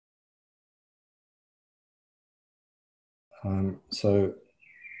So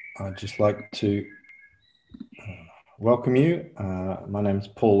I'd just like to welcome you. My name is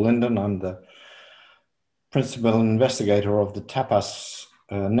Paul Linden. I'm the principal investigator of the TAPAS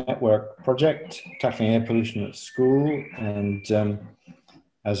network project, Tackling Air Pollution at School. And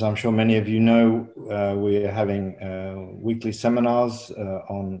as I'm sure many of you know, we are having weekly seminars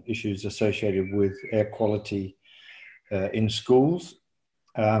on issues associated with air quality in schools.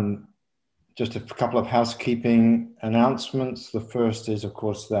 Just a couple of housekeeping announcements. The first is, of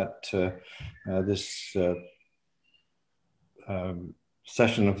course, that this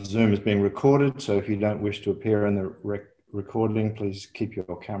session of Zoom is being recorded. So if you don't wish to appear in the recording, please keep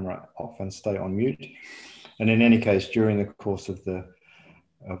your camera off and stay on mute. And in any case, during the course of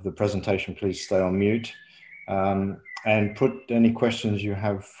the presentation, please stay on mute. And put any questions you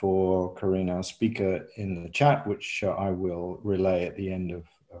have for Corinne, our speaker, in the chat, which I will relay at the end of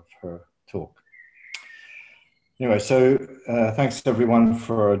her talk. Anyway, so thanks everyone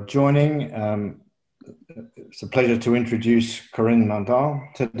for joining. It's a pleasure to introduce Corinne Mandin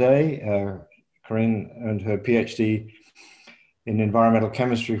today. Corinne earned her PhD in environmental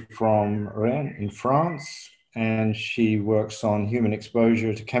chemistry from Rennes in France, and she works on human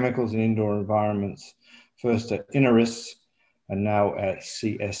exposure to chemicals in indoor environments, first at INARIS and now at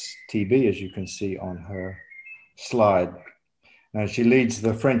CSTB, as you can see on her slide. She leads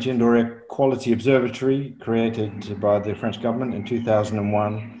the French Indoor Air Quality Observatory, created by the French government in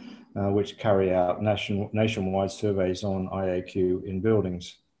 2001, which carry out nationwide surveys on IAQ in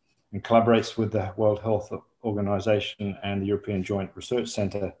buildings, and collaborates with the World Health Organization and the European Joint Research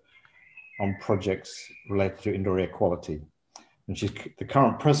Center on projects related to indoor air quality. And she's the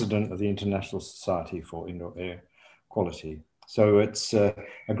current president of the International Society for Indoor Air Quality. So it's a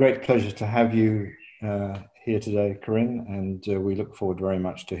great pleasure to have you here today, Corinne, and we look forward very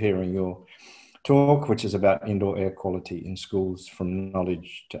much to hearing your talk, which is about indoor air quality in schools, from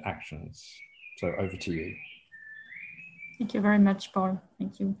knowledge to actions. So over to you. Thank you very much, Paul.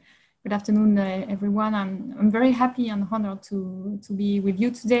 Thank you. Good afternoon, everyone. I'm very happy and honored to be with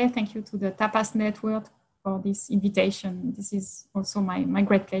you today. Thank you to the TAPAS network for this invitation. This is also my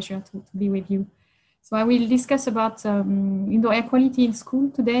great pleasure to be with you. So I will discuss about indoor air quality in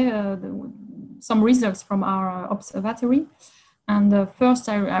school today, some results from our observatory. And first,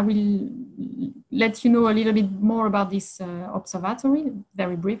 I will let you know a little bit more about this observatory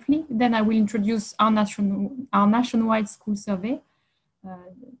very briefly. Then I will introduce our nationwide school survey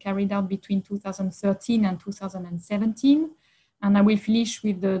carried out between 2013 and 2017. And I will finish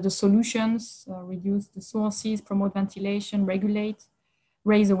with the solutions, reduce the sources, promote ventilation, regulate,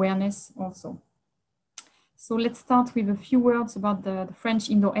 raise awareness also. So let's start with a few words about the French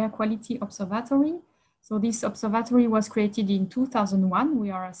Indoor Air Quality Observatory. So this observatory was created in 2001.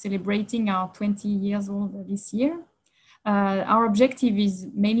 We are celebrating our 20 years old this year. Our objective is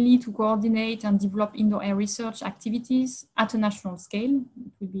mainly to coordinate and develop indoor air research activities at a national scale.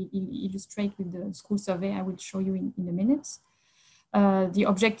 It will be illustrated with the school survey I will show you in a minute. The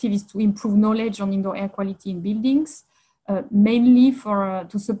objective is to improve knowledge on indoor air quality in buildings, mainly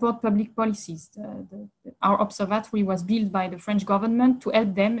to support public policies. Our observatory was built by the French government to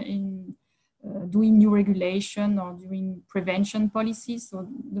help them in doing new regulation or doing prevention policies. So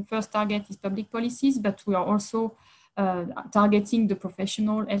the first target is public policies, but we are also targeting the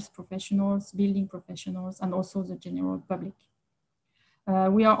professional, health professionals, building professionals, and also the general public.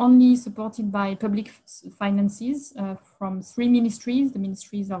 We are only supported by public finances from 3 ministries, the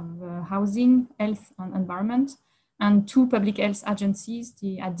ministries of housing, health and environment, and 2 public health agencies,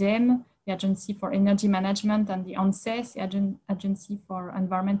 the ADEME, the Agency for Energy Management, and the ANSES, the Agency for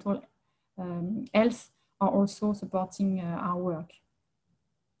Environmental Health, are also supporting our work.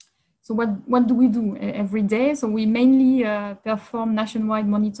 So what do we do every day? So we mainly perform nationwide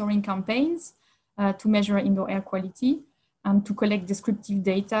monitoring campaigns to measure indoor air quality and to collect descriptive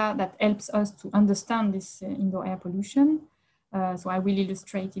data that helps us to understand this indoor air pollution. So I will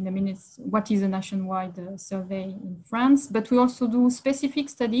illustrate in a minute what is a nationwide survey in France, but we also do specific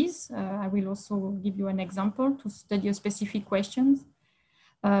studies. I will also give you an example to study a specific questions.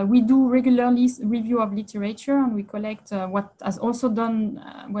 We do regularly review of literature, and we collect what has also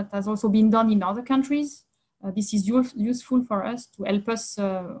been done in other countries. This is useful for us to help us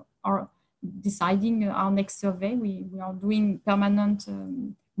deciding our next survey. We are doing permanent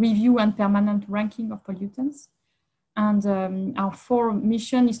review and permanent ranking of pollutants. And our 4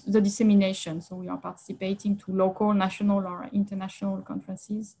 mission is the dissemination. So we are participating to local, national, or international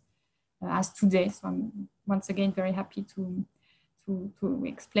conferences as today. So I'm once again very happy to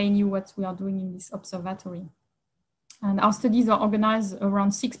explain you what we are doing in this observatory. And our studies are organized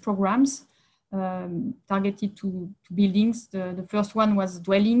around 6 programs. targeted to buildings. The first one was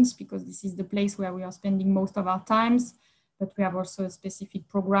dwellings, because this is the place where we are spending most of our times. But we have also a specific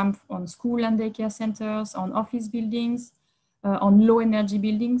program on school and daycare centers, on office buildings, on low energy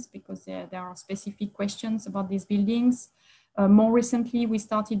buildings, because there are specific questions about these buildings. More recently, we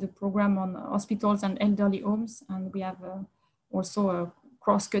started a program on hospitals and elderly homes, and we have also a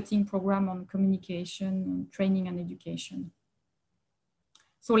cross-cutting program on communication, training and education.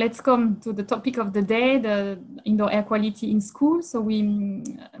 So let's come to the topic of the day, the indoor air quality in schools. So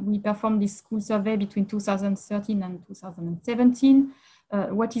we performed this school survey between 2013 and 2017.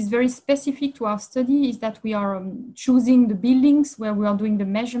 What is very specific to our study is that we are choosing the buildings where we are doing the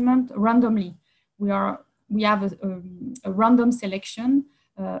measurement randomly. We have a random selection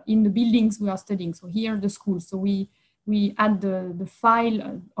in the buildings we are studying. So here the schools. So we add the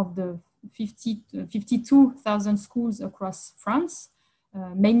file of the 52,000 schools across France.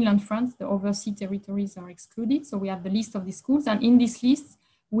 Mainland France, the overseas territories are excluded. So we have the list of the schools, and in this list,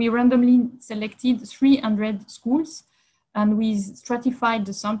 we randomly selected 300 schools, and we stratified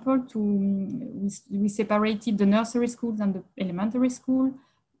the sample to, we separated the nursery schools and the elementary school,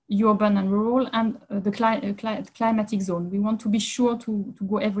 urban and rural, and the climatic zone. We want to be sure to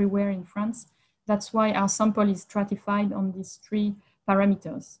go everywhere in France. That's why our sample is stratified on these 3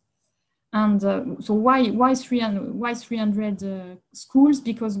 parameters. And so why 300 schools?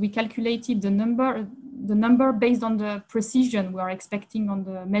 Because we calculated the number based on the precision we are expecting on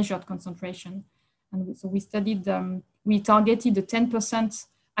the measured concentration. And so we studied, we targeted the 10%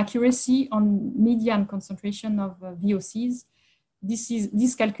 accuracy on median concentration of VOCs.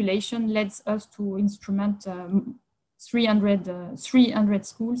 This calculation led us to instrument 300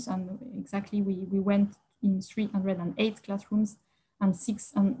 schools, and exactly we went in 308 classrooms and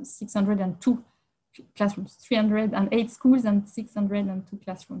 602 classrooms, 308 schools and 602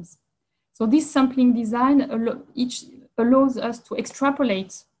 classrooms. So this sampling design allows us to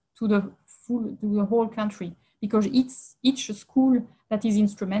extrapolate to the whole country, because each school that is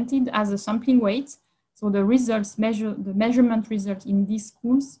instrumented has a sampling weight. So the results the measurement result in these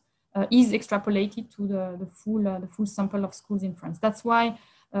schools is extrapolated to the full sample of schools in France. That's why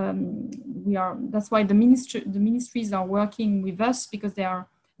that's why the ministries are working with us, because they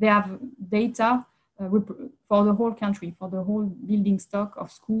have data for the whole country, for the whole building stock of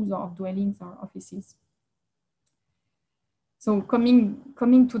schools or of dwellings or offices. So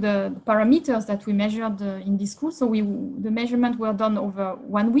coming to the parameters that we measured in this school. So the measurements were done over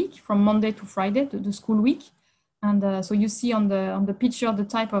 1 week, from Monday to Friday, the school week. And so you see on the picture the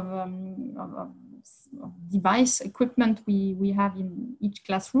type of device equipment we have in each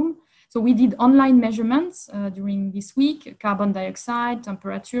classroom. So we did online measurements during this week: carbon dioxide,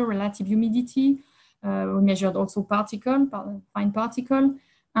 temperature, relative humidity. We measured also fine particle,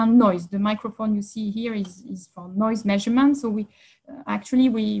 and noise. The microphone you see here is for noise measurement. So we are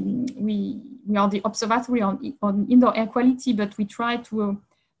the observatory on indoor air quality, but we try to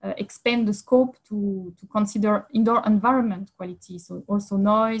expand the scope to consider indoor environment quality. So also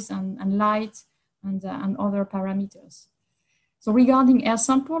noise and light and other parameters. So regarding air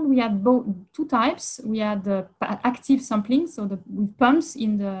sample, we had both 2 types. We had the active sampling, so with pumps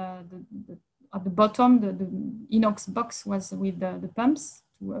in at the bottom, the inox box was with the pumps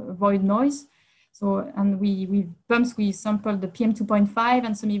to avoid noise. So, and with pumps, we sampled the PM2.5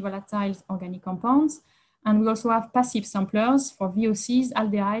 and semi-volatile organic compounds. And we also have passive samplers for VOCs,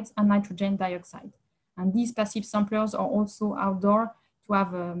 aldehydes, and nitrogen dioxide. And these passive samplers are also outdoor to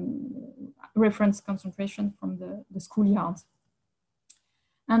have reference concentration from the schoolyard.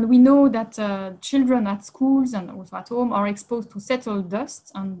 And we know that children at schools and also at home are exposed to settled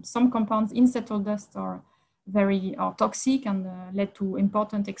dust, and some compounds in settled dust are toxic and led to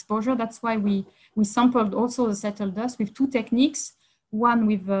important exposure. That's why we sampled also the settled dust with 2 techniques.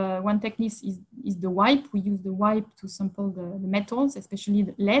 One technique is the wipe. We use the wipe to sample the metals, especially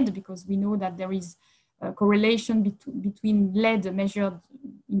the lead, because we know that there is a correlation between lead measured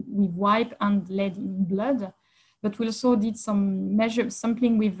with wipe and lead in blood. But we also did some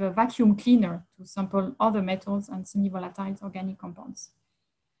sampling with a vacuum cleaner to sample other metals and semi-volatile organic compounds.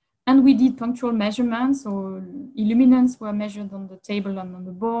 And we did punctual measurements, so illuminants were measured on the table and on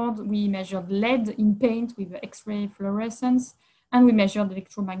the board. We measured lead in paint with X-ray fluorescence, and we measured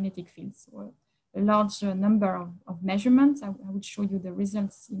electromagnetic fields. So a large number of measurements. I will show you the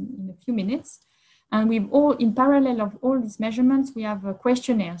results in a few minutes. And in parallel of all these measurements, we have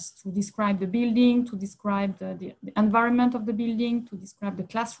questionnaires to describe the building, to describe the environment of the building, to describe the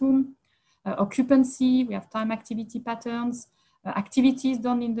classroom, occupancy. We have time activity patterns, activities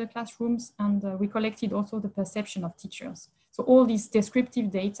done in the classrooms, and we collected also the perception of teachers. So all these descriptive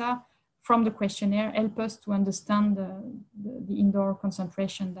data from the questionnaire help us to understand the indoor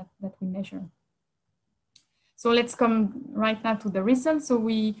concentration that we measure. So let's come right now to the results. So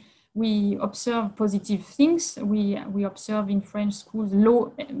we observe positive things. We observe in French schools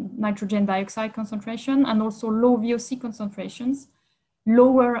low nitrogen dioxide concentration and also low VOC concentrations,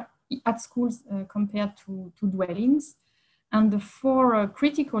 lower at schools compared to dwellings. And the four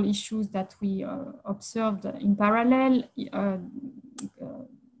critical issues that we observed in parallel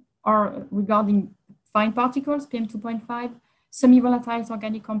are regarding fine particles, PM2.5, semi-volatile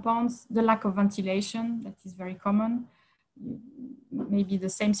organic compounds, the lack of ventilation, that is very common, maybe the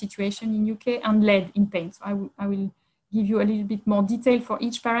same situation in UK, and lead in paint. So I will give you a little bit more detail for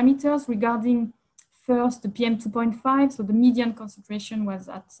each parameters regarding first the PM2.5. So the median concentration was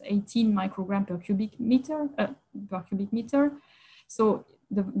at 18 microgram per cubic meter. So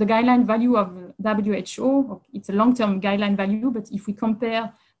the guideline value of WHO, it's a long-term guideline value, but if we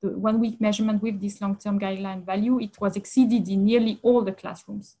compare the 1 week measurement with this long-term guideline value, it was exceeded in nearly all the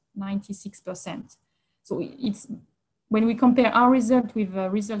classrooms, 96%. So it's, when we compare our result with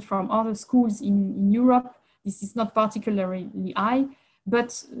results from other schools in Europe, this is not particularly high,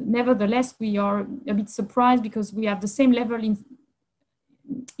 but nevertheless, we are a bit surprised because we have the same level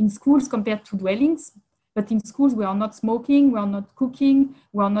in schools compared to dwellings. But in schools, we are not smoking, we are not cooking,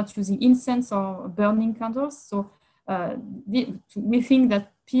 we are not using incense or burning candles. So we think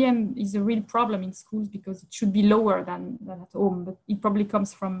that PM is a real problem in schools because it should be lower than at home, but it probably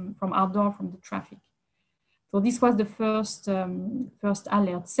comes from outdoor, from the traffic. So this was the first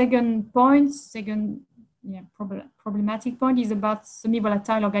alert. Second problematic point is about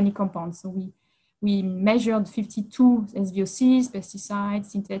semi-volatile organic compounds. So we measured 52 SVOCs, pesticides,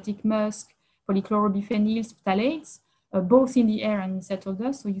 synthetic musk, polychlorobiphenyls, phthalates, both in the air and in settled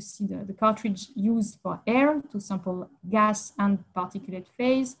dust. So you see the cartridge used for air to sample gas and particulate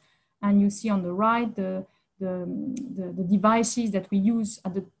phase. And you see on the right the devices that we use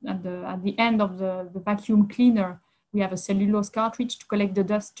at the end of the vacuum cleaner. We have a cellulose cartridge to collect the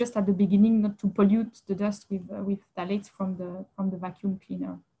dust just at the beginning, not to pollute the dust with phthalates from the vacuum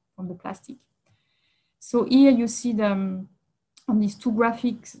cleaner, from the plastic. So here you see on these two graph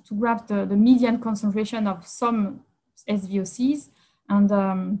the median concentration of some SVOCs, and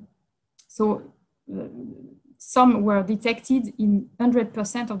some were detected in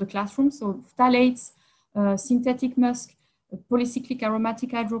 100% of the classrooms. So phthalates, synthetic musk, polycyclic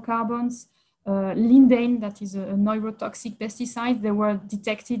aromatic hydrocarbons, lindane, that is a neurotoxic pesticide, they were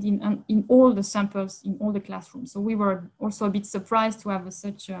detected in all the samples in all the classrooms. So we were also a bit surprised to have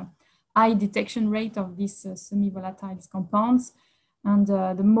such a high detection rate of these semi-volatile compounds, and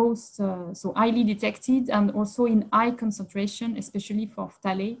the most so highly detected and also in high concentration, especially for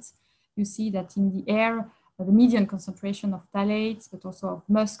phthalates. You see that in the air, the median concentration of phthalates, but also of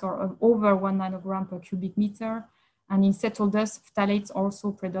musk, are over 1 nanogram per cubic meter. And in settled dust, phthalates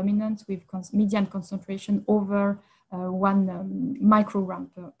also predominant with median concentration over 1 microgram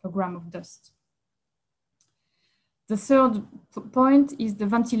per gram of dust. The third point is the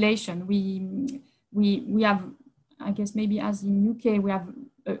ventilation. We have, I guess maybe as in UK, we have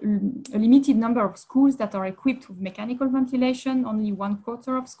a limited number of schools that are equipped with mechanical ventilation, only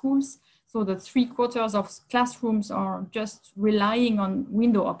 1/4 of schools. So the 3/4 of classrooms are just relying on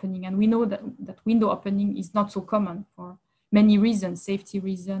window opening. And we know that window opening is not so common for many reasons, safety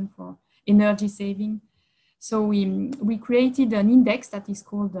reason, for energy saving. So we created an index that is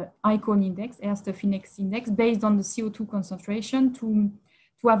called the ICON index, air stuffiness index, based on the CO2 concentration to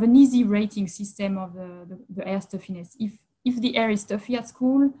have an easy rating system of the air stuffiness. If the air is stuffy at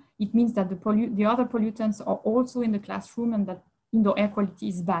school, it means that the other pollutants are also in the classroom and that indoor air quality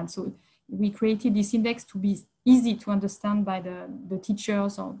is bad. So we created this index to be easy to understand by the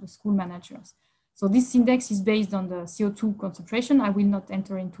teachers or the school managers. So this index is based on the CO2 concentration. I will not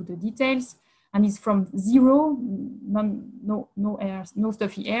enter into the details, and it's from 0, no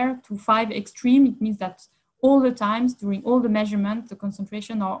stuffy air, to 5 extreme. It means that all the times during all the measurements, the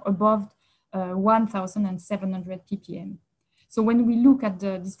concentration are above 1,700 ppm. So when we look at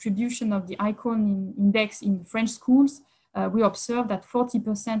the distribution of the ICON index in French schools, we observe that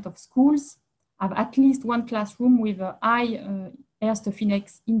 40% of schools have at least one classroom with a high air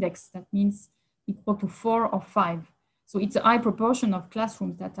stuffiness index. That means equal to 4 or 5. So it's a high proportion of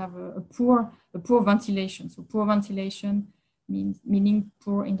classrooms that have a poor ventilation. So poor ventilation meaning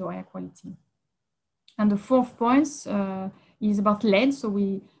poor indoor air quality. And the fourth point is about lead. So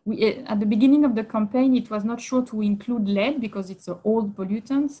we at the beginning of the campaign, it was not sure to include lead because it's an old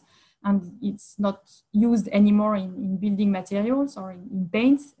pollutant. and it's not used anymore in building materials or in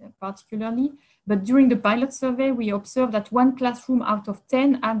paints particularly. But during the pilot survey, we observed that 1 classroom out of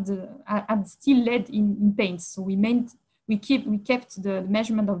 10 had still lead in paints. So we kept the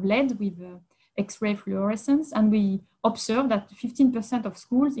measurement of lead with X-ray fluorescence, and we observed that 15% of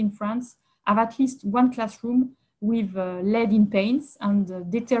schools in France have at least 1 classroom with lead in paints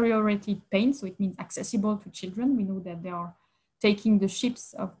and deteriorated paint. So it means accessible to children. We know that they are taking the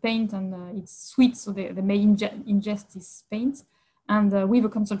ships of paint and it's sweet, so they may ingest this paint, and with a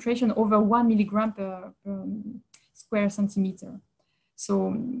concentration over 1 milligram per square centimeter.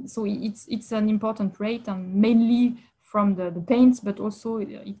 So it's an important rate, and mainly from the paints, but also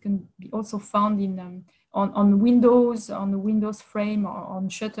it can be also found in on windows, on the windows frame, or on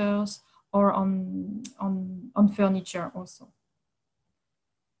shutters, or on furniture also.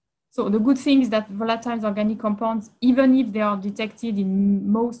 So the good thing is that volatile organic compounds, even if they are detected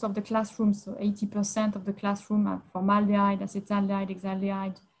in most of the classrooms, so 80% of the classroom have formaldehyde, acetaldehyde,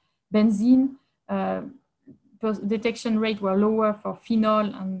 hexaldehyde, benzene, detection rate were lower for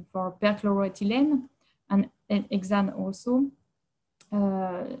phenol and for perchloroethylene and hexane also.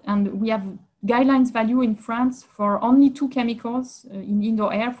 And we have guidelines value in France for only 2 chemicals in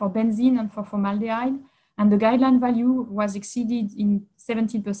indoor air, for benzene and for formaldehyde. And the guideline value was exceeded in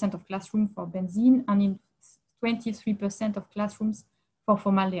 17% of classrooms for benzene and in 23% of classrooms for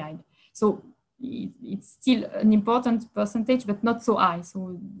formaldehyde. So it's still an important percentage, but not so high.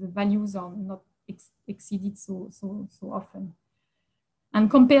 So the values are not exceeded so often. And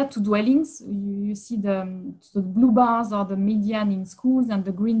compared to dwellings, you see the blue bars are the median in schools and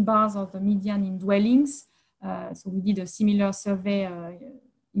the green bars are the median in dwellings. So we did a similar survey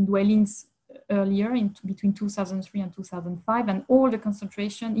in dwellings earlier between 2003 and 2005, and all the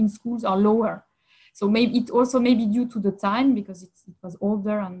concentration in schools are lower. So maybe it also may be due to the time, because it was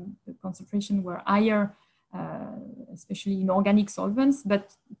older and the concentration were higher, especially in organic solvents,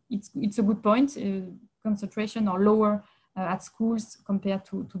 but it's a good point. Concentration are lower at schools compared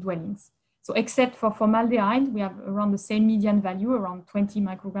to dwellings. So except for formaldehyde, we have around the same median value, around 20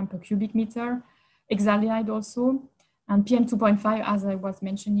 microgram per cubic meter, hexaldehyde also, and PM2.5, as I was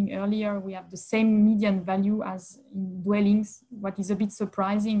mentioning earlier, we have the same median value as in dwellings, what is a bit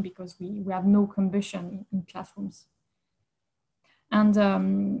surprising because we have no combustion in classrooms.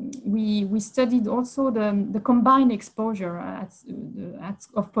 And we studied also the combined exposure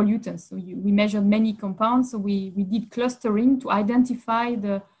of pollutants. So we measured many compounds. So we did clustering to identify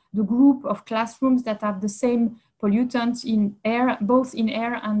the group of classrooms that have the same pollutants in air, both in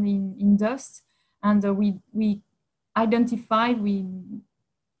air and in dust. And we identified, we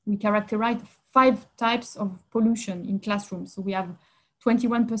characterized 5 types of pollution in classrooms. So we have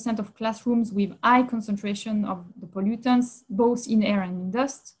 21% of classrooms with high concentration of the pollutants, both in air and in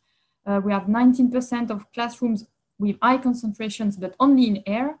dust. We have 19% of classrooms with high concentrations, but only in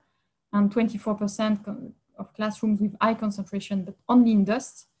air, and 24% of classrooms with high concentration, but only in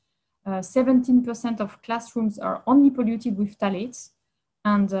dust. 17% of classrooms are only polluted with phthalates.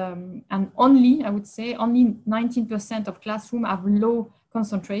 And only, I would say, only 19% of classrooms have low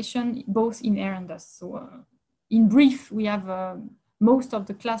concentration, both in air and dust. So in brief, we have most of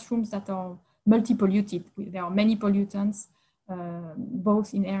the classrooms that are multi-polluted. There are many pollutants,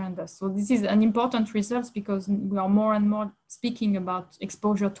 both in air and dust. So this is an important result because we are more and more speaking about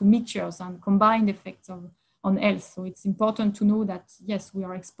exposure to mixtures and combined effects on health. So it's important to know that, yes, we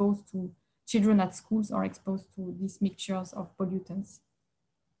are exposed to, children at schools are exposed to these mixtures of pollutants.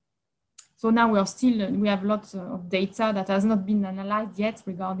 So now we have lots of data that has not been analyzed yet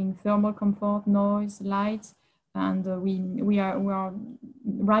regarding thermal comfort, noise, light, and we are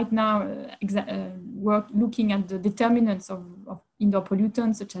right now looking at the determinants of indoor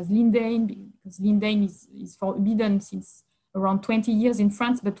pollutants such as lindane, because lindane is forbidden since around 20 years in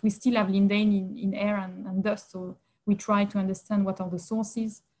France, but we still have lindane in air and dust. So we try to understand what are the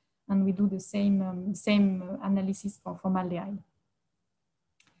sources, and we do the same analysis for formaldehyde.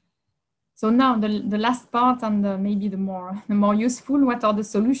 So now the last part, and maybe the more useful, what are the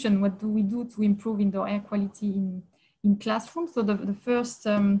solutions? What do we do to improve indoor air quality in classrooms? So the first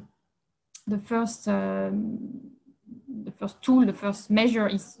tool, the first measure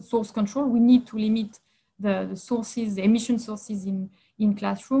is source control. We need to limit the sources, the emission sources in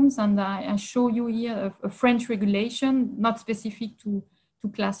classrooms. And I show you here a French regulation, not specific to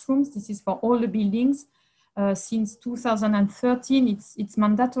classrooms. This is for all the buildings. Since 2013, it's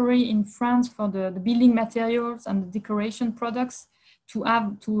mandatory in France for the building materials and the decoration products to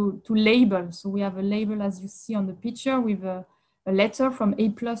have to label. So we have a label, as you see on the picture, with a letter from A+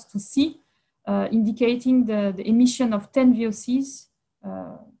 to C, indicating the emission of 10 VOCs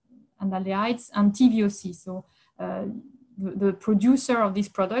and aldehydes, and TVOC. So the producer of these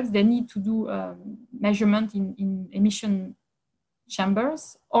products, they need to do measurement in emission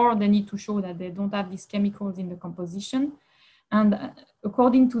chambers, or they need to show that they don't have these chemicals in the composition. And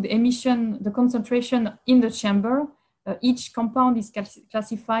according to the emission, the concentration in the chamber, each compound is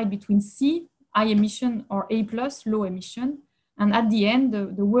classified between C, high emission, or A+, low emission. And at the end,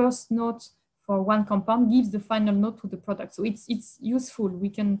 the worst note for one compound gives the final note to the product. So it's useful.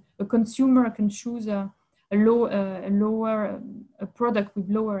 A consumer can choose a product with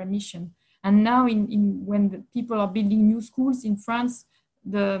lower emission. And now, when the people are building new schools in France,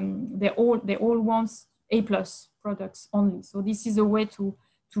 they all want A+ products only. So this is a way to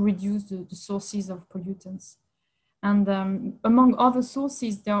reduce the sources of pollutants. And among other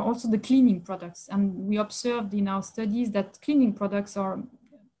sources, there are also the cleaning products. And we observed in our studies that cleaning products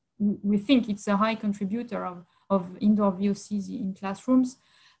we think it's a high contributor of indoor VOCs in classrooms.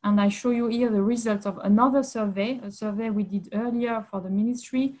 And I show you here the results of another survey, a survey we did earlier for the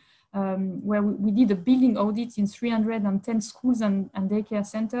ministry, where we did a building audit in 310 schools and daycare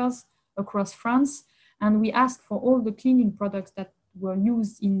centers across France. And we asked for all the cleaning products that were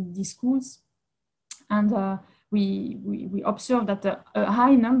used in these schools. And we observed that a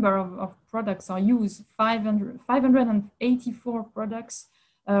high number of products are used. 584 products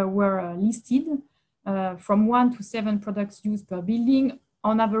were listed, from 1 to 7 products used per building,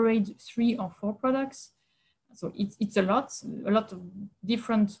 on average 3 or 4 products. So it's a lot of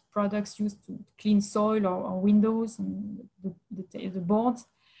different products used to clean soil or windows and the boards.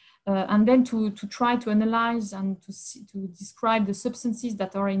 And then to try to analyze and to describe the substances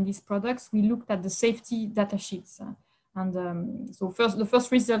that are in these products, we looked at the safety data sheets. So the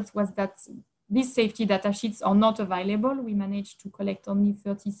first result was that these safety data sheets are not available. We managed to collect only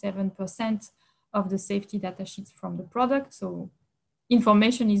 37% of the safety data sheets from the product. So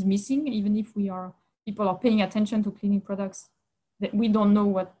information is missing, even if people are paying attention to cleaning products, that we don't know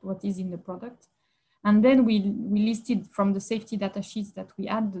what is in the product. And then we listed from the safety data sheets that we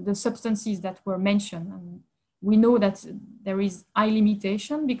had the substances that were mentioned. And we know that there is high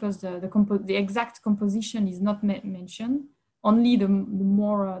limitation because the exact composition is not mentioned, only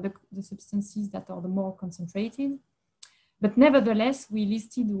the substances that are the more concentrated. But nevertheless, we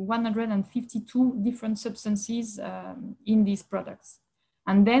listed 152 different substances in these products.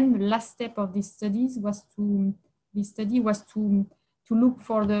 And then the last step of this study was to look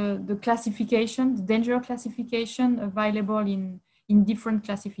for the classification, the danger classification available in different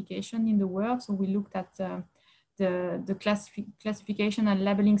classification in the world. So we looked at the classification and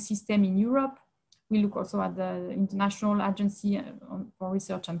labeling system in Europe. We look also at the International Agency for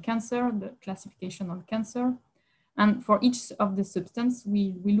Research on Cancer, the classification on cancer. And for each of the substance,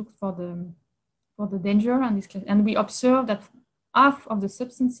 we looked for the danger, and we observed that half of the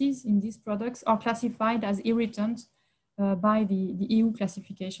substances in these products are classified as irritant by the EU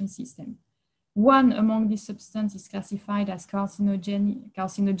classification system. One among these substances is classified as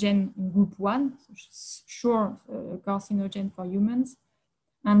carcinogen in group 1, so sure carcinogen for humans,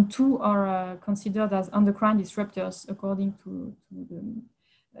 and 2 are considered as endocrine disruptors according to the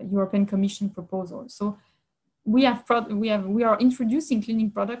European Commission proposal. So we are introducing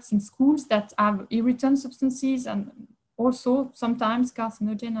cleaning products in schools that have irritant substances and also sometimes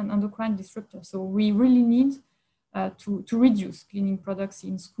carcinogen and endocrine disruptors. So we really need to reduce cleaning products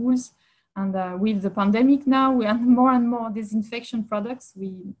in schools. And with the pandemic now, we have more and more disinfection products.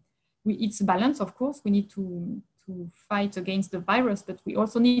 It's a balance, of course. We need to fight against the virus, but we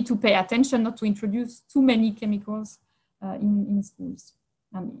also need to pay attention not to introduce too many chemicals in schools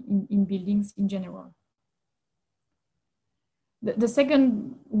and in buildings in general. The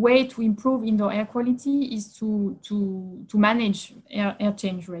second way to improve indoor air quality is to manage air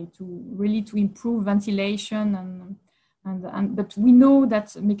change rate, to improve ventilation but we know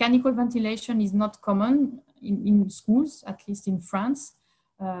that mechanical ventilation is not common in schools, at least in France.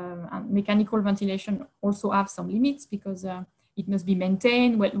 And mechanical ventilation also have some limits because it must be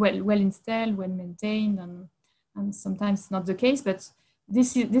maintained, well installed, well maintained, and sometimes not the case. But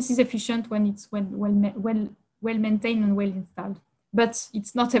this is efficient when it's well maintained and well installed. But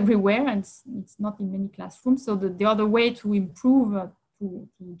it's not everywhere, and it's not in many classrooms. So the other way to improve, to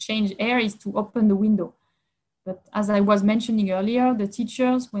change air, is to open the window. But as I was mentioning earlier, the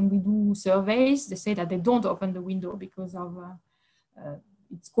teachers, when we do surveys, they say that they don't open the window because of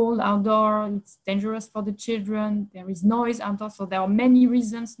it's cold outdoor, it's dangerous for the children, there is noise outdoor. So there are many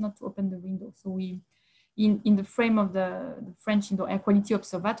reasons not to open the window. So in the frame of the French Indoor Air Quality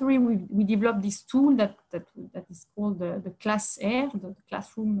Observatory, we developed this tool that is called the class air, the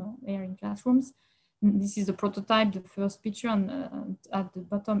classroom air in classrooms. This is the prototype, the first picture, and at the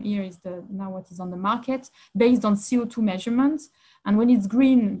bottom here is now what is on the market, based on CO2 measurements. And when it's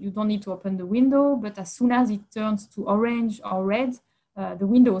green, you don't need to open the window, but as soon as it turns to orange or red, the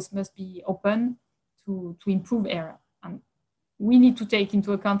windows must be open to improve air. And we need to take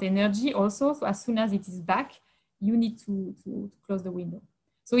into account energy also, so as soon as it is back, you need to close the window.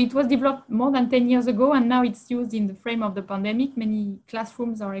 So it was developed more than 10 years ago, and now it's used in the frame of the pandemic. Many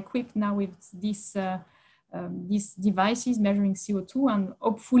classrooms are equipped now with these devices measuring CO2, and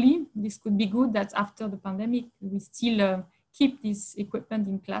hopefully this could be good that after the pandemic, we still keep this equipment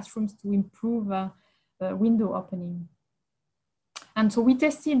in classrooms to improve window opening. And so we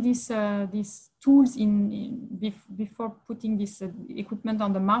tested these tools before putting this equipment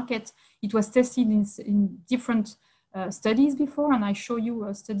on the market. It was tested in different studies before, and I show you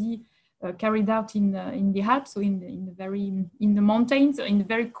a study carried out in the Alps, so in the mountains, in the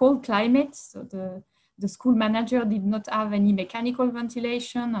very cold climate. So the school manager did not have any mechanical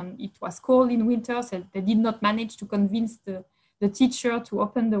ventilation, and it was cold in winter, so they did not manage to convince the teacher to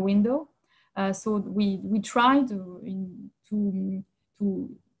open the window. So we tried to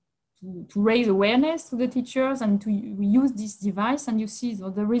raise awareness to the teachers, and we use this device, and you see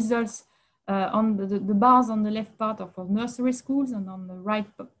the results on the bars on the left part are for nursery schools, and on the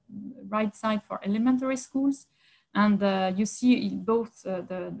right side for elementary schools. And you see both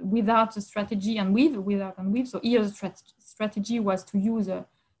without a strategy and without and with. So here the strategy was to use a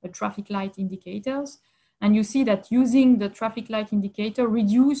traffic light indicators. And you see that using the traffic light indicator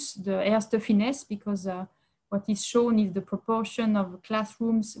reduce the air stuffiness, because what is shown is the proportion of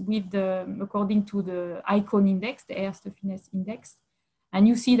classrooms with according to the icon index, the air stuffiness index. And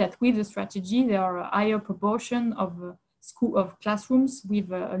you see that with the strategy, there are a higher proportion of classrooms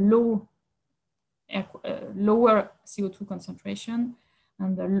with a lower CO2 concentration,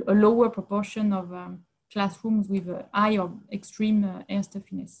 and a lower proportion of classrooms with a high or extreme air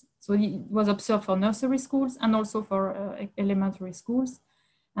stuffiness. So it was observed for nursery schools and also for elementary schools.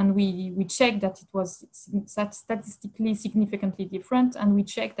 And we checked that it was statistically significantly different, and we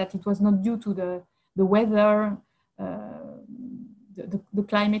checked that it was not due to the weather. The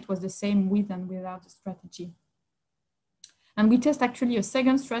climate was the same with and without the strategy. And we test actually a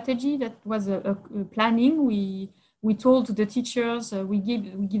second strategy that was a planning. We told the teachers, we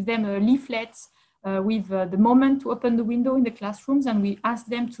give them a leaflet with the moment to open the window in the classrooms, and we ask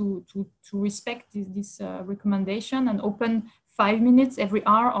them to respect this recommendation and open 5 minutes every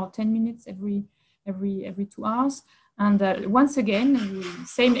hour or 10 minutes every 2 hours. And once again,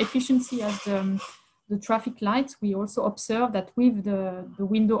 same efficiency as the traffic lights. We also observe that with the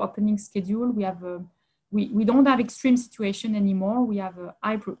window opening schedule, we don't have extreme situation anymore. We have a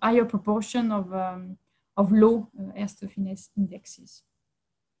higher proportion of low air stuffiness indexes.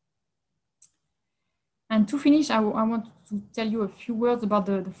 And to finish, I want to tell you a few words about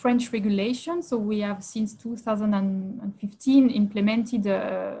the French regulation. So we have since 2015 implemented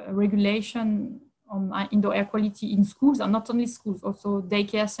a regulation on indoor air quality in schools, and not only schools, also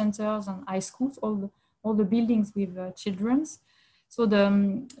daycare centers and high schools, all the buildings with children. So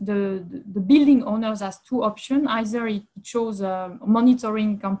the building owners has two options. Either it shows a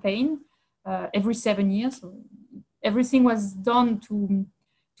monitoring campaign every 7 years. So everything was done to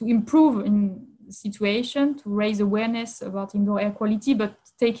improve in the situation, to raise awareness about indoor air quality, but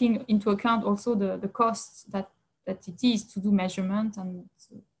taking into account also the costs that it is to do measurement, and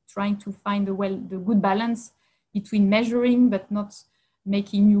trying to find the good balance between measuring but not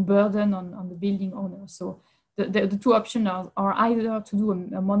making new burden on the building owner. So the two options are either to do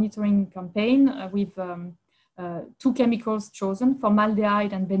a monitoring campaign with two chemicals chosen,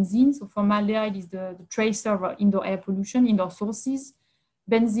 formaldehyde and benzene. So formaldehyde is the tracer of indoor air pollution, indoor sources.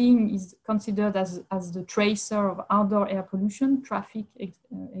 Benzene is considered as the tracer of outdoor air pollution, traffic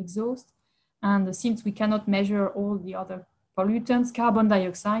exhaust. And since we cannot measure all the other pollutants, carbon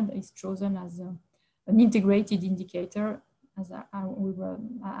dioxide is chosen as an integrated indicator. As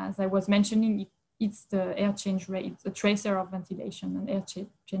I was mentioning, it's the air change rate, the tracer of ventilation and air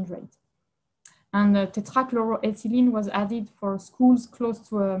change rate. And tetrachloroethylene was added for schools close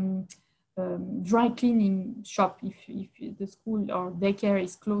to dry cleaning shop. If the school or daycare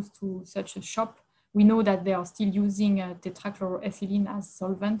is close to such a shop, we know that they are still using tetrachloroethylene as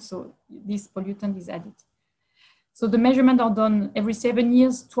solvent, so this pollutant is added. So the measurements are done every 7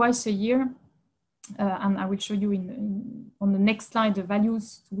 years, twice a year. And I will show you on the next slide the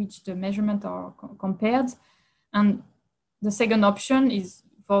values to which the measurements are compared. And the second option is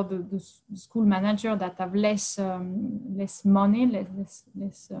for the school manager that have less money,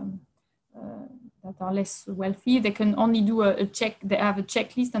 less that are less wealthy. They can only do a check, they have a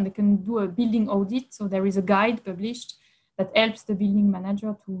checklist and they can do a building audit. So there is a guide published that helps the building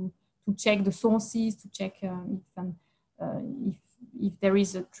manager to check the sources, to check if there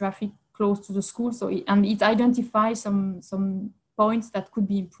is a traffic close to the school. So and it identifies some points that could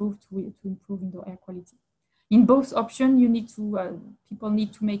be improved to improve indoor air quality. In both options, you need to people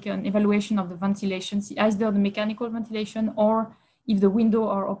need to make an evaluation of the ventilation, either the mechanical ventilation or if the window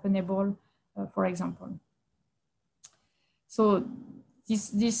are openable, for example. So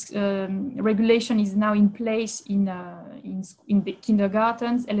this regulation is now in place in the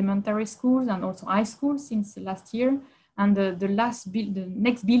kindergartens, elementary schools, and also high schools since last year. And the next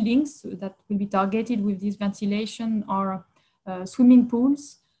buildings that will be targeted with this ventilation are swimming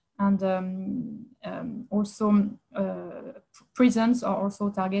pools, and also prisons are also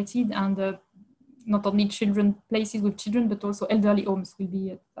targeted, and not only places with children, but also elderly homes will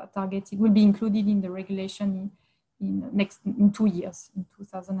be targeted, will be included in the regulation in 2 years, in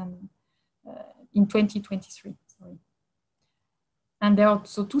 2023. Sorry. And there are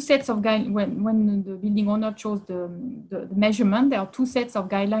also two sets of guidelines. When the building owner chose the measurement, there are two sets of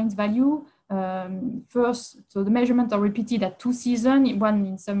guidelines value. First, so the measurements are repeated at 2 seasons, one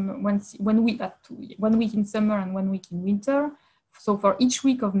week in summer and 1 week in winter. So for each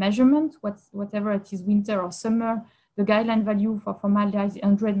week of measurement, whatever it is, winter or summer, the guideline value for formaldehyde is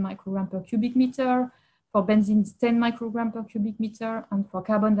 100 microgram per cubic meter. For benzene, it's 10 microgram per cubic meter. And for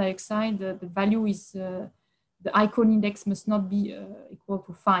carbon dioxide, the value is, the icon index must not be equal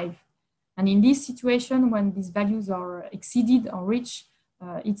to 5. And in this situation, when these values are exceeded or reached,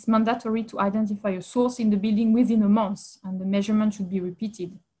 it's mandatory to identify a source in the building within a month, and the measurement should be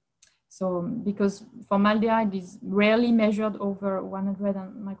repeated. So, because formaldehyde is rarely measured over 100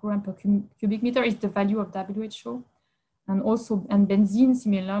 microgram per cubic meter, is the value of WHO. And also, and benzene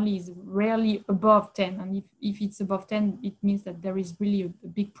similarly is rarely above 10. And if it's above 10, it means that there is really a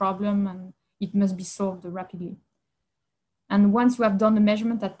big problem and it must be solved rapidly. And once you have done the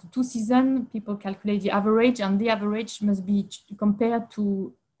measurement at 2 seasons, people calculate the average, and the average must be compared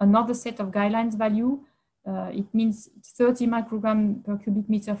to another set of guidelines value. It means 30 microgram per cubic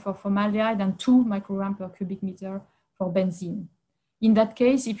meter for formaldehyde and 2 microgram per cubic meter for benzene. In that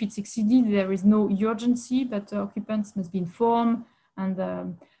case, if it's exceeded, there is no urgency, but occupants must be informed,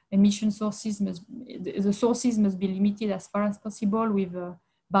 and emission sources the sources must be limited as far as possible, with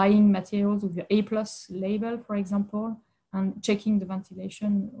buying materials with the A+ label, for example, and checking the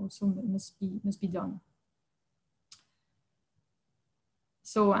ventilation also must be done.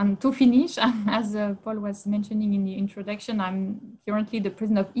 So, and to finish, as Paul was mentioning in the introduction, I'm currently the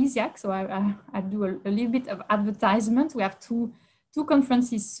president of ISIAQ, so I do a little bit of advertisement. We have two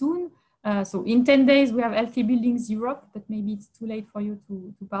conferences soon. So in 10 days, we have Healthy Buildings Europe, but maybe it's too late for you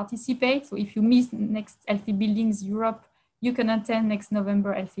to participate. So if you miss next Healthy Buildings Europe, you can attend next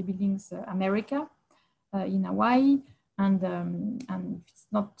November Healthy Buildings America in Hawaii. And it's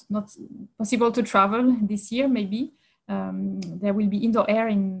not possible to travel this year, maybe. There will be indoor air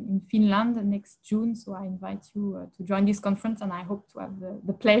in Finland next June. So I invite you to join this conference, and I hope to have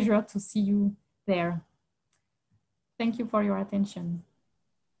the pleasure to see you there. Thank you for your attention.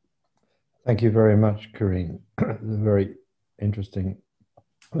 Thank you very much, Corinne. A very interesting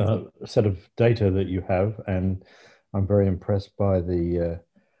set of data that you have, and I'm very impressed by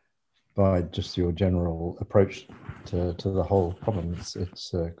by just your general approach to the whole problem.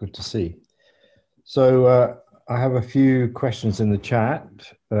 It's good to see. So I have a few questions in the chat,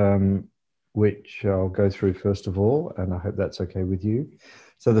 which I'll go through first of all, and I hope that's okay with you.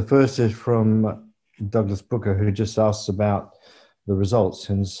 So the first is from Douglas Booker, who just asks about the results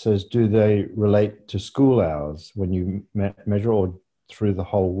and says, do they relate to school hours when you measure, or through the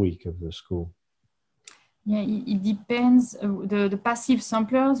whole week of the school? Yeah, it depends. The passive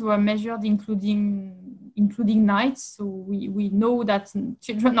samplers were measured including nights. So we know that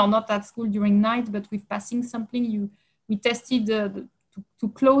children are not at school during night, but with passing sampling, we tested to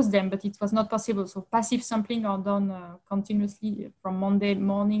close them, but it was not possible. So passive sampling are done continuously from Monday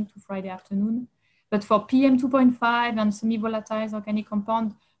morning to Friday afternoon. But for PM2.5 and semi-volatile organic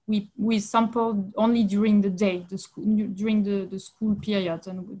compound, we sampled only during the day, during the school period,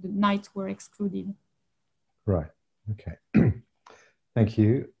 and the nights were excluded. Right. Okay. Thank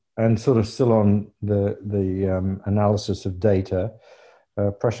you. And sort of still on the analysis of data,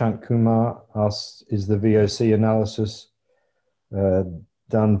 Prashant Kumar asks, is the VOC analysis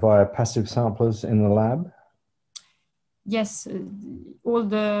done via passive samplers in the lab? Yes,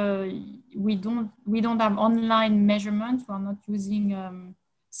 we don't have online measurements. We are not using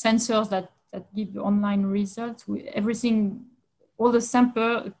sensors that give online results. All the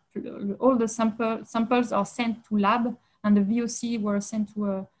sample all the samples are sent to lab, and the VOC were sent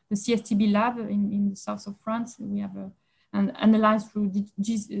to the CSTB lab in the south of France. We have and analyzed through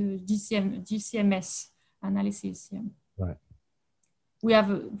GCMS analysis. Yeah. Right.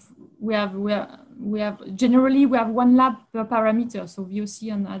 Generally we have one lab per parameter. So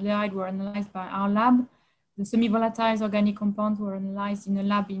VOC and aldehyde were analyzed by our lab. The semi-volatile organic compounds were analyzed in a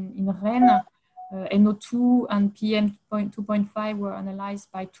lab in Rennes. NO2 and PM 2.5 were analyzed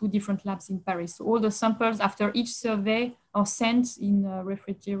by 2 different labs in Paris. So all the samples after each survey are sent in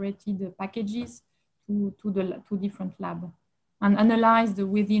refrigerated packages to the 2 different labs and analyzed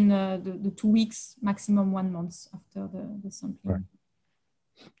within the 2 weeks, maximum 1 month after the sampling. Right.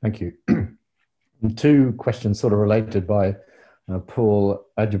 Thank you. 2 questions sort of related by Paul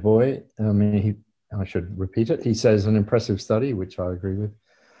Ajiboye. I should repeat it. He says, an impressive study, which I agree with.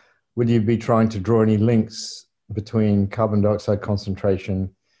 Will you be trying to draw any links between carbon dioxide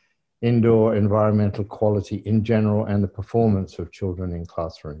concentration, indoor environmental quality in general, and the performance of children in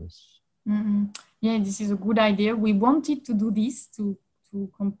classrooms? Mm-hmm. Yeah, this is a good idea. We wanted to do this to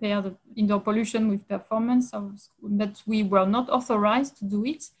compare the indoor pollution with performance, but we were not authorized to do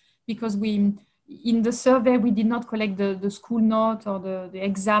it because in the survey, we did not collect the school note or the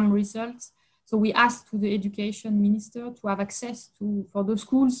exam results. So we asked to the education minister to have access to, for the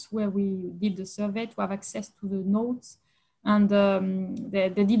schools where we did the survey, to have access to the notes. And they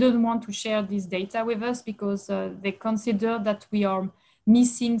didn't want to share this data with us because they consider that we are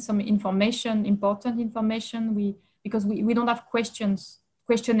missing some information, important information. Because we don't have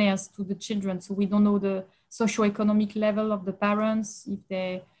questionnaires to the children. So we don't know the socioeconomic level of the parents, if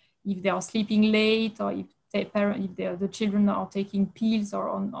they are sleeping late, or if the children are taking pills or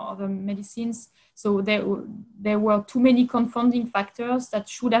on other medicines. So there were too many confounding factors that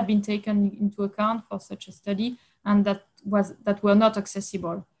should have been taken into account for such a study, and that were not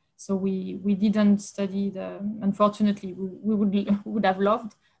accessible. So we didn't study unfortunately, we would have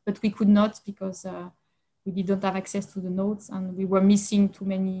loved, but we could not because we didn't have access to the notes, and we were missing too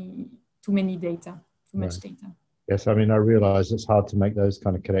much data. Yes, I realize it's hard to make those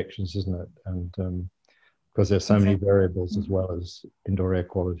kind of connections, isn't it? And because there's so many variables as well as indoor air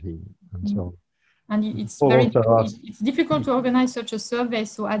quality and so on. And it's difficult to organize such a survey.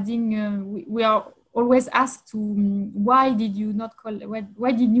 So we are always asked to why did you not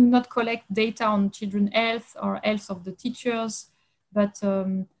collect data on children's health or health of the teachers, but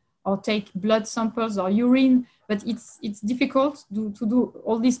or take blood samples or urine. But it's difficult to do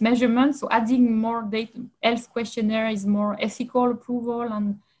all these measurements. So adding more data, health questionnaire is more ethical approval,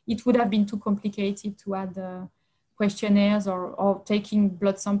 and it would have been too complicated to add questionnaires or taking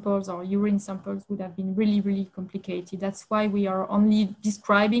blood samples or urine samples would have been really, really complicated. That's why we are only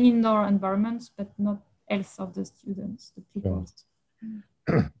describing indoor environments, but not health of the students, the pupils.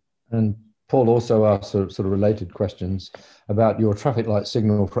 Sure. And Paul also asked sort of related questions about your traffic light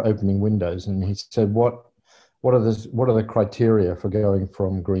signal for opening windows. And he said, what are the criteria for going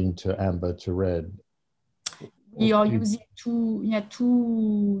from green to amber to red? We are using two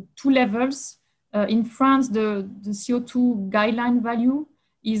levels. In France, the CO2 guideline value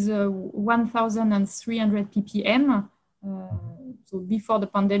is 1,300 ppm. So before the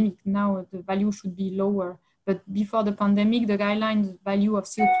pandemic, now the value should be lower. But before the pandemic, the guideline value of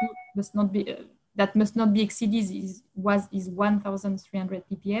CO2 must not be exceeded is 1,300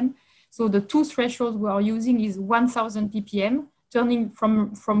 ppm. So the 2 thresholds we are using is 1,000 ppm. Turning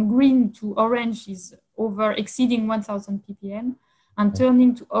from green to orange is exceeding 1,000 ppm, and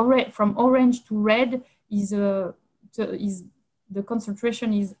turning from orange to red is the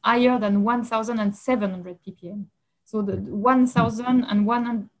concentration is higher than 1,700 ppm. So the 1,000 and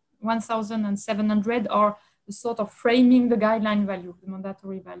 1,700 are sort of framing the guideline value, the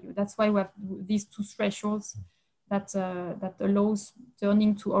mandatory value. That's why we have these 2 thresholds that allows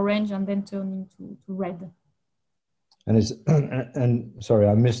turning to orange and then turning to red. And sorry,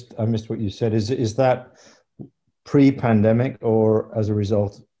 I missed what you said. Is that pre-pandemic or as a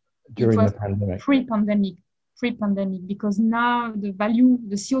result during the pandemic? Pre-pandemic, because now the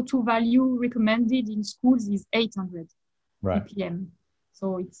CO2 value recommended in schools is 800 ppm.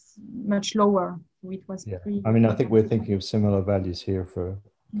 So it's much lower. So it was I think we're thinking of similar values here from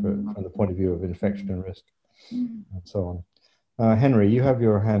the point of view of infection risk and so on. Henry, you have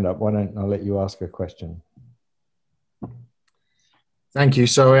your hand up. Why don't I let you ask a question? Thank you.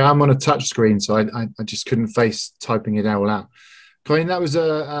 Sorry, I'm on a touch screen, so I just couldn't face typing it all out. Corinne, that was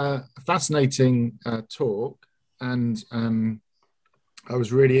a fascinating talk, and I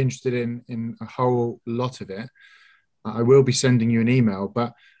was really interested in a whole lot of it. I will be sending you an email,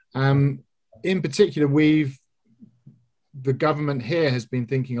 but in particular, we've the government here has been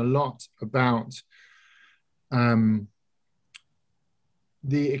thinking a lot about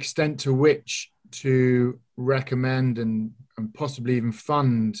the extent to which to recommend and possibly even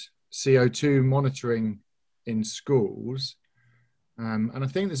fund CO2 monitoring in schools. And I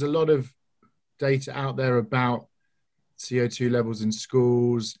think there's a lot of data out there about CO2 levels in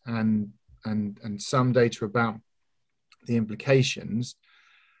schools and some data about the implications.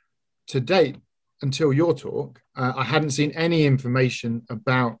 To date, until your talk, I hadn't seen any information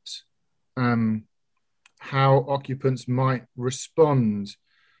about how occupants might respond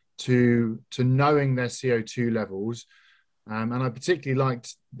to knowing their CO2 levels. And I particularly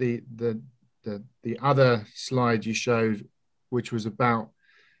liked the other slide you showed, which was about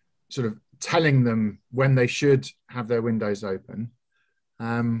sort of telling them when they should have their windows open.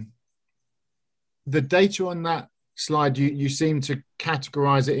 The data on that slide, you seem to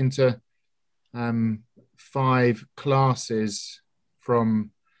categorize it into 5 classes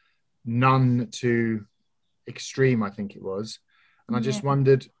from none to extreme, I think it was. And I just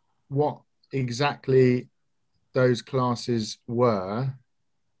wondered what exactly those classes were.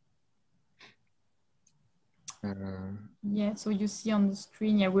 Yeah, so you see on the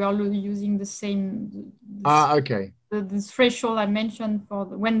screen, yeah, we are using the same. Okay. The threshold I mentioned for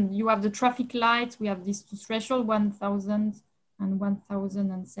when you have the traffic lights, we have these 2 thresholds, 1,000 and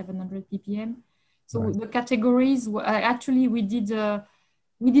 1,700 ppm. So right. The categories actually we did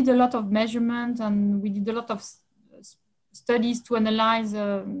a lot of measurement, and we did a lot of studies to analyze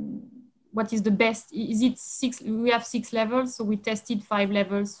what is the best. Is it 6? We have 6 levels, so we tested 5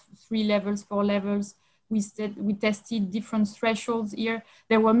 levels, 3 levels, 4 levels. We tested different thresholds here.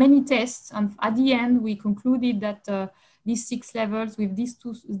 There were many tests, and at the end we concluded that these 6 levels with these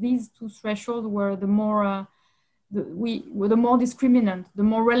two thresholds were the more the more discriminant, the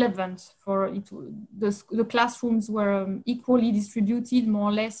more relevant for it. The classrooms were equally distributed, more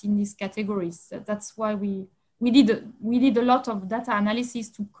or less, in these categories. That's why we did a lot of data analysis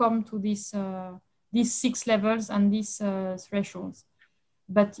to come to these 6 levels and these thresholds.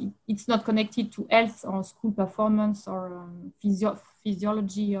 But it's not connected to health or school performance or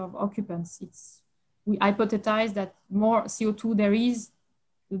physiology of occupants. We hypothesize that more CO2 there is,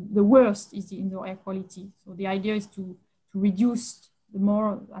 the worst is the indoor air quality. So the idea is to reduce the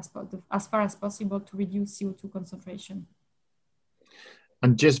more, as far as possible, to reduce CO2 concentration.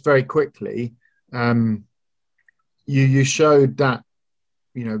 And just very quickly, you showed that,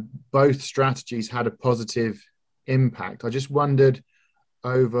 you know, both strategies had a positive impact. I just wondered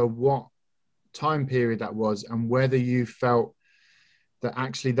over what time period that was and whether you felt that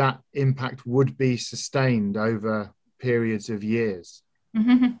actually that impact would be sustained over periods of years.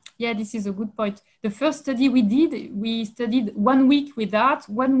 Mm-hmm. Yeah, this is a good point. The first study we studied 1 week without,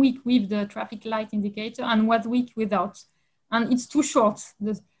 1 week with the traffic light indicator, and 1 week without. And it's too short.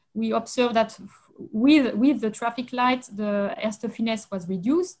 We observed that with the traffic light, the air stuffiness was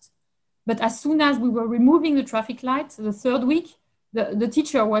reduced. But as soon as we were removing the traffic light, the 3rd week, the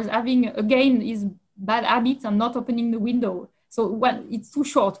teacher was having, again, his bad habits and not opening the window. So it's too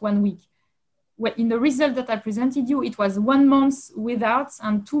short, 1 week. In the result that I presented you, it was 1 month without,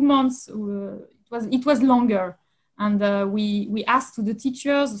 and 2 months, it was longer. And we asked to the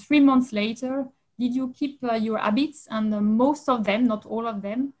teachers 3 months later, did you keep your habits? And most of them, not all of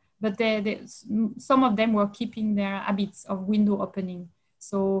them, but some of them were keeping their habits of window opening.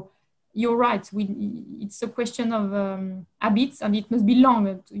 So you're right, it's a question of habits, and it must be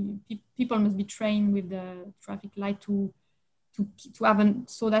long. People must be trained with the traffic light to have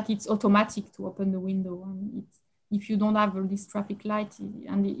so that it's automatic to open the window. And if you don't have this traffic light,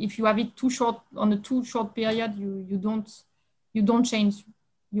 and if you have it too short, on a too short period, you don't change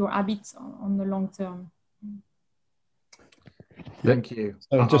your habits on the long term. Thank you.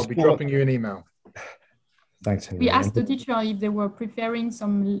 I'll be dropping you an email. Thanks, Henry. We asked the teacher if they were preferring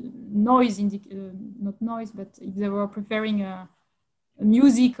some noise, not noise, but if they were preferring a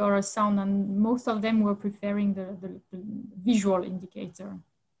music or a sound, and most of them were preferring the visual indicator.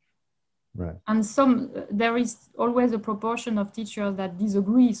 Right. And there is always a proportion of teachers that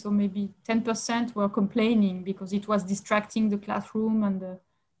disagree. So maybe 10% were complaining because it was distracting the classroom, and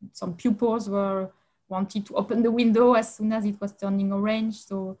some pupils wanted to open the window as soon as it was turning orange.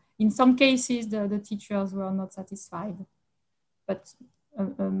 So in some cases, the teachers were not satisfied, but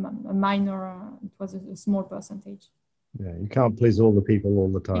a minor, it was a small percentage. Yeah, you can't please all the people all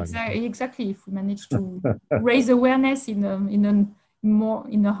the time. Exactly. If we manage to raise awareness in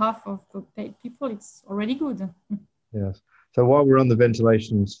a half of the people, it's already good. Yes. So while we're on the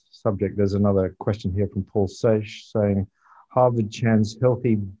ventilation subject, there's another question here from Paul Seish saying, Harvard Chan's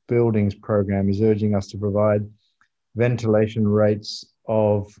Healthy Buildings program is urging us to provide ventilation rates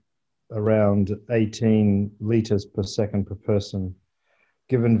of around 18 litres per second per person.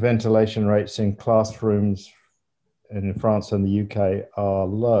 Given ventilation rates in classrooms in France and the UK are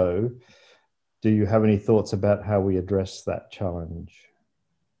low, do you have any thoughts about how we address that challenge?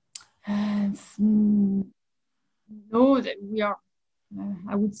 No, that we are.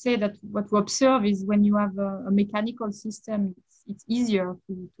 I would say that what we observe is when you have a mechanical system, it's easier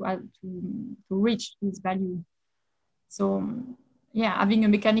to reach this value. So yeah, having a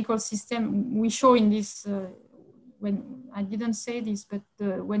mechanical system, we show in this, when I didn't say this, but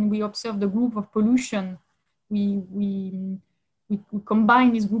when we observe the group of pollution, we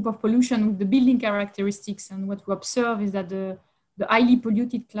combine this group of pollution with the building characteristics. And what we observe is that the highly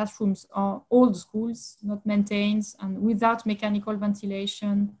polluted classrooms are old schools, not maintained, and without mechanical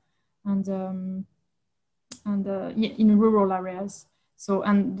ventilation, and in rural areas. So,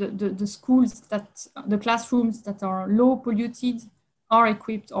 and the schools the classrooms that are low polluted are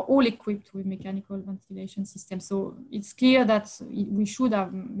all equipped with mechanical ventilation systems. So it's clear that we should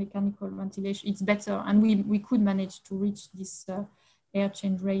have mechanical ventilation. It's better, and we could manage to reach this air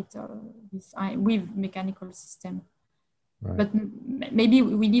change rate with mechanical system. Right. But maybe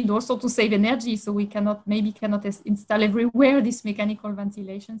we need also to save energy, so we cannot install everywhere this mechanical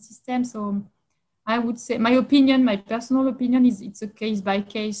ventilation system. So I would say my personal opinion is it's a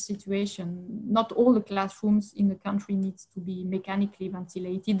case-by-case situation. Not all the classrooms in the country needs to be mechanically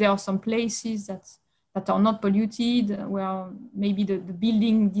ventilated. There are some places that are not polluted, where maybe the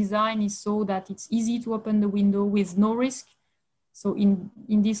building design is so that it's easy to open the window with no risk. So in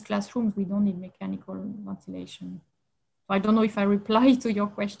these classrooms, we don't need mechanical ventilation. I don't know if I replied to your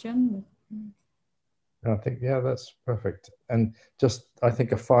question. I think, yeah, that's perfect. And just, I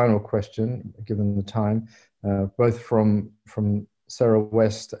think, a final question, given the time, both from Sarah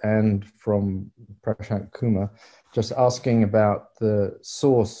West and from Prashant Kumar, just asking about the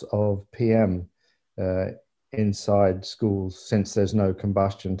source of PM inside schools, since there's no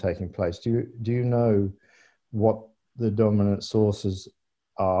combustion taking place. Do you know what the dominant sources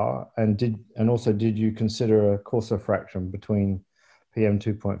are, and also did you consider a coarser fraction between PM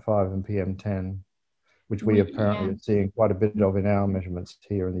 2.5 and PM 10, which we apparently are seeing quite a bit of in our measurements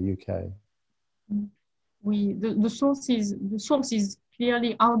here in the UK? The source is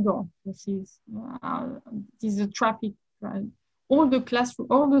clearly outdoor. This is the traffic. Right? All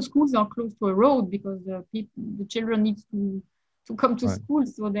the schools are close to a road, because the children need to come to school,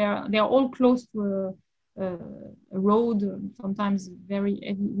 so they are all close to a road, sometimes very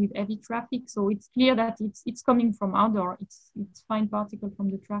heavy, with heavy traffic. So it's clear that it's coming from outdoor. It's fine particle from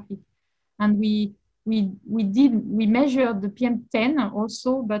the traffic, and we measured the PM10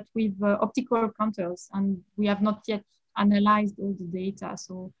 also, but with optical counters, and we have not yet analyzed all the data.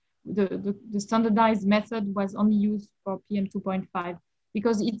 So the standardized method was only used for PM 2.5,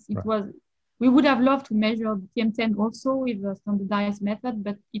 because we would have loved to measure the PM10 also with a standardized method,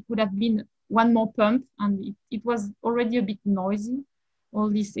 but it would have been one more pump, and it was already a bit noisy, all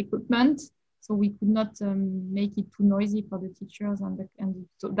this equipment. So we could not make it too noisy for the teachers, and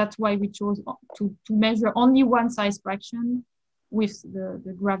so that's why we chose to measure only one size fraction with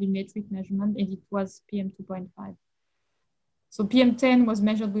the gravimetric measurement, and it was PM 2.5. So PM10 was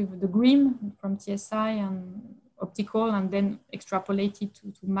measured with the GRIM from TSI and optical, and then extrapolated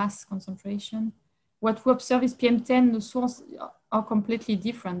to mass concentration. What we observe is PM10, the source are completely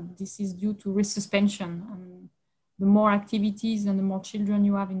different. This is due to resuspension, and the more activities and the more children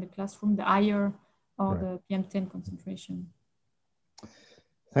you have in the classroom, the higher are the PM10 concentration.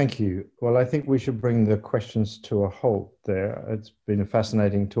 Thank you. Well, I think we should bring the questions to a halt there. It's been a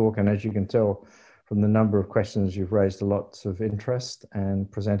fascinating talk, and as you can tell from the number of questions, you've raised lots of interest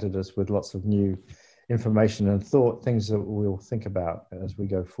and presented us with lots of new information and things that we'll think about as we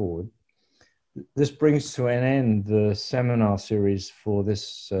go forward. This brings to an end the seminar series for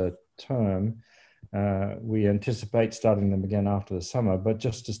this term. We anticipate starting them again after the summer, but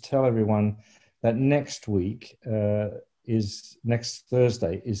just to tell everyone that next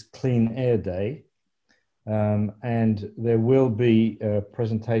Thursday is Clean Air Day, and there will be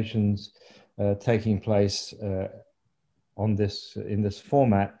presentations taking place in this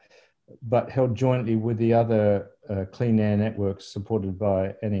format, but held jointly with the other clean air networks supported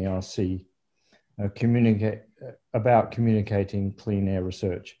by NERC, about communicating clean air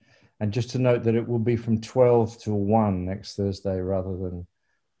research. And just to note that it will be from 12 till 1 next Thursday rather than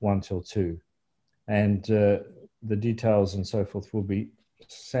 1 till 2. And the details and so forth will be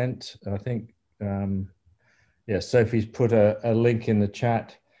sent. I think, Sophie's put a link in the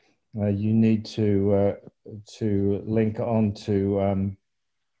chat. You need to link on to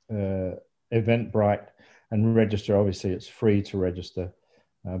Eventbrite and register. Obviously, it's free to register,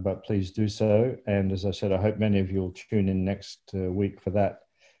 but please do so. And as I said, I hope many of you will tune in next week for that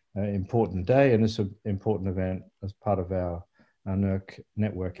important day and this important event as part of our NERC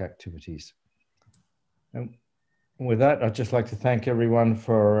network activities. And with that, I'd just like to thank everyone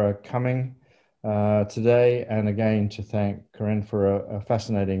for coming today, and again to thank Corinne for a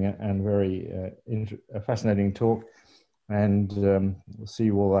fascinating and very fascinating talk. And we'll see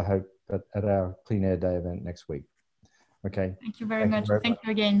you all, I hope, at our Clean Air Day event next week. Okay. Thank you very much. Thank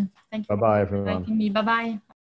you again. Thank you. Bye-bye, everyone. For inviting me. Bye-bye.